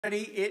It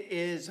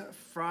is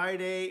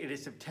Friday, it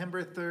is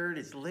September 3rd,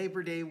 it's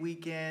Labor Day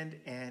weekend,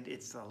 and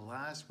it's the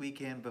last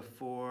weekend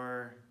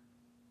before,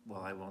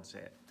 well, I won't say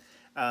it.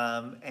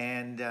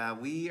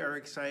 We are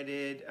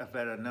excited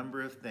about a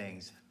number of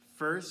things.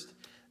 First,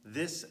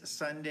 this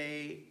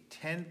Sunday,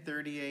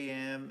 10:30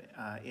 a.m.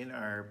 In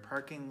our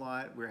parking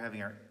lot, we're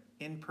having our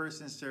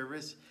in-person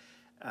service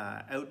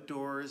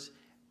outdoors,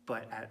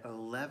 but at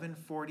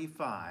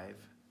 11:45,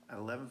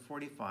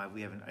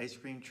 we have an ice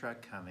cream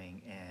truck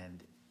coming,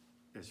 and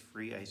there's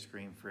free ice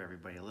cream for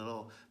everybody. A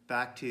little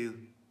back to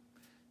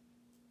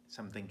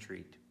something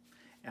treat.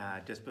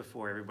 Just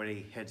before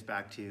everybody heads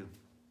back to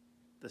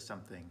the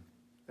something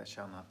that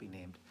shall not be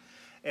named.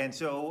 And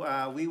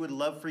so we would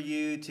love for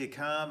you to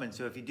come. And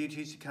so if you do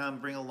choose to come,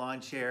 bring a lawn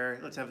chair.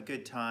 Let's have a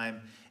good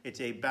time. It's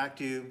a back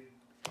to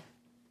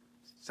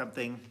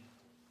something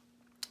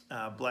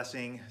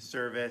blessing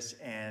service,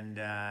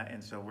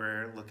 and so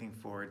we're looking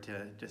forward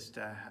to just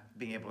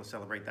being able to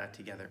celebrate that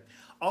together.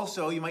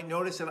 Also, you might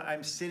notice that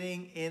I'm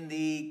sitting in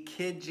the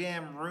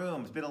KidJAM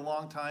room. It's been a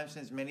long time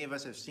since many of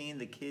us have seen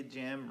the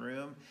KidJAM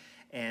room,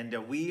 and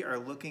we are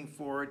looking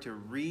forward to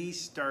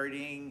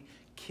restarting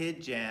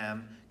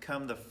KidJAM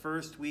come the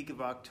first week of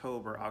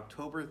October.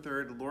 October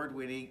 3rd, Lord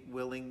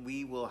willing,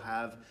 we will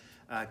have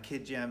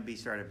KidJAM be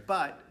started,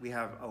 but we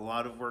have a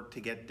lot of work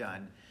to get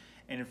done.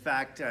 And in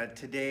fact,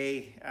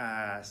 today,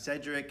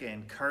 Cedric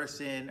and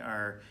Carson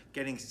are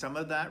getting some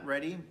of that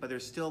ready, but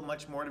there's still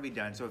much more to be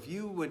done. So if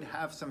you would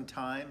have some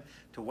time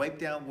to wipe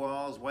down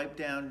walls, wipe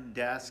down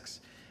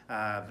desks,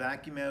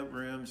 vacuum out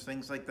rooms,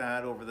 things like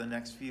that over the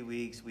next few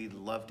weeks, we'd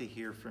love to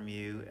hear from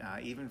you.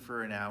 Even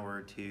for an hour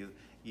or two,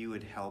 you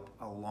would help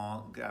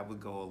God would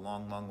go a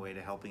long, long way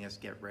to helping us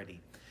get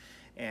ready.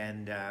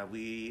 And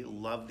we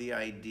love the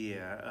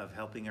idea of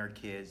helping our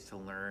kids to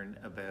learn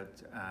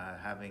about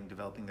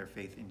developing their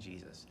faith in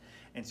Jesus.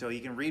 And so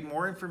you can read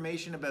more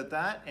information about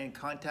that and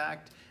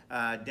contact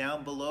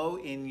down below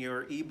in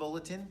your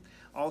e-bulletin.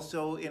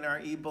 Also in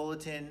our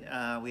e-bulletin,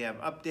 we have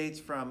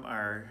updates from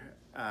our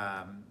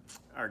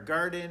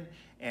garden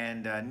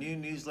and a new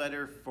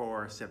newsletter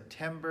for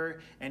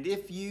September. And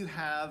if you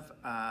have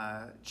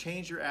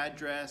changed your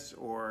address,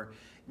 or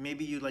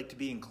maybe you'd like to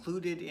be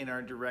included in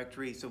our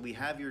directory, so we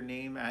have your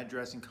name,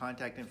 address, and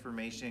contact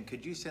information,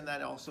 could you send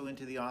that also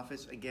into the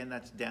office? Again,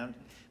 that's down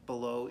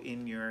below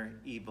in your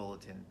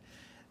e-bulletin.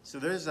 So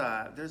there's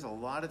a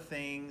lot of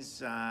things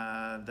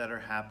that are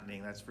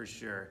happening, that's for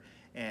sure.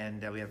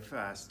 And we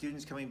have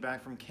students coming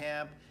back from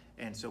camp,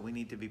 and so we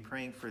need to be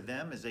praying for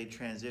them as they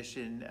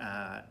transition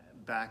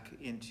back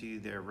into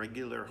their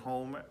regular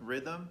home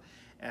rhythm,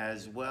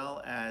 as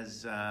well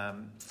as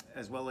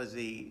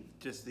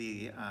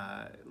the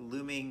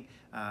looming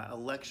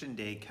election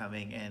day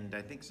coming. And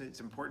I think it's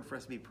important for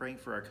us to be praying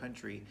for our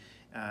country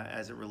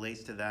as it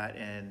relates to that.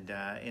 And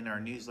in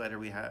our newsletter,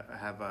 we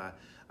have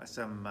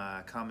some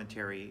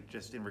commentary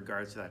just in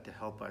regards to that to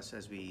help us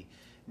as we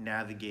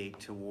navigate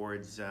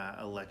towards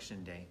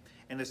election day.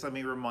 And just let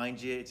me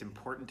remind you, it's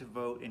important to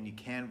vote, and you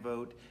can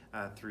vote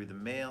through the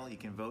mail. You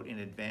can vote in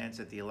advance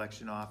at the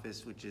election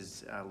office, which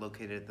is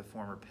located at the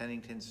former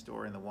Pennington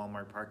store in the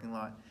Walmart parking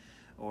lot,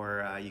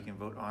 or you can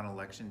vote on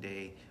election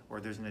day, or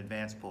there's an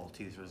advance poll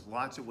too. So there's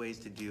lots of ways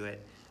to do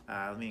it.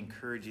 Let me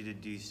encourage you to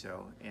do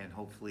so, and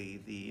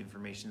hopefully the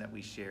information that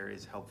we share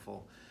is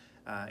helpful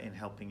in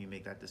helping you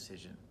make that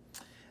decision.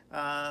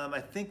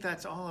 I think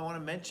that's all I want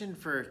to mention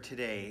for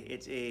today.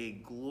 It's a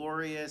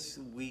glorious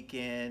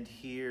weekend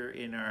here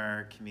in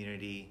our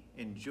community.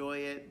 Enjoy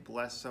it,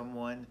 bless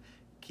someone,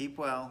 keep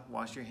well,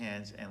 wash your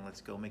hands, and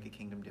let's go make a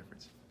kingdom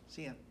difference.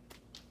 See ya.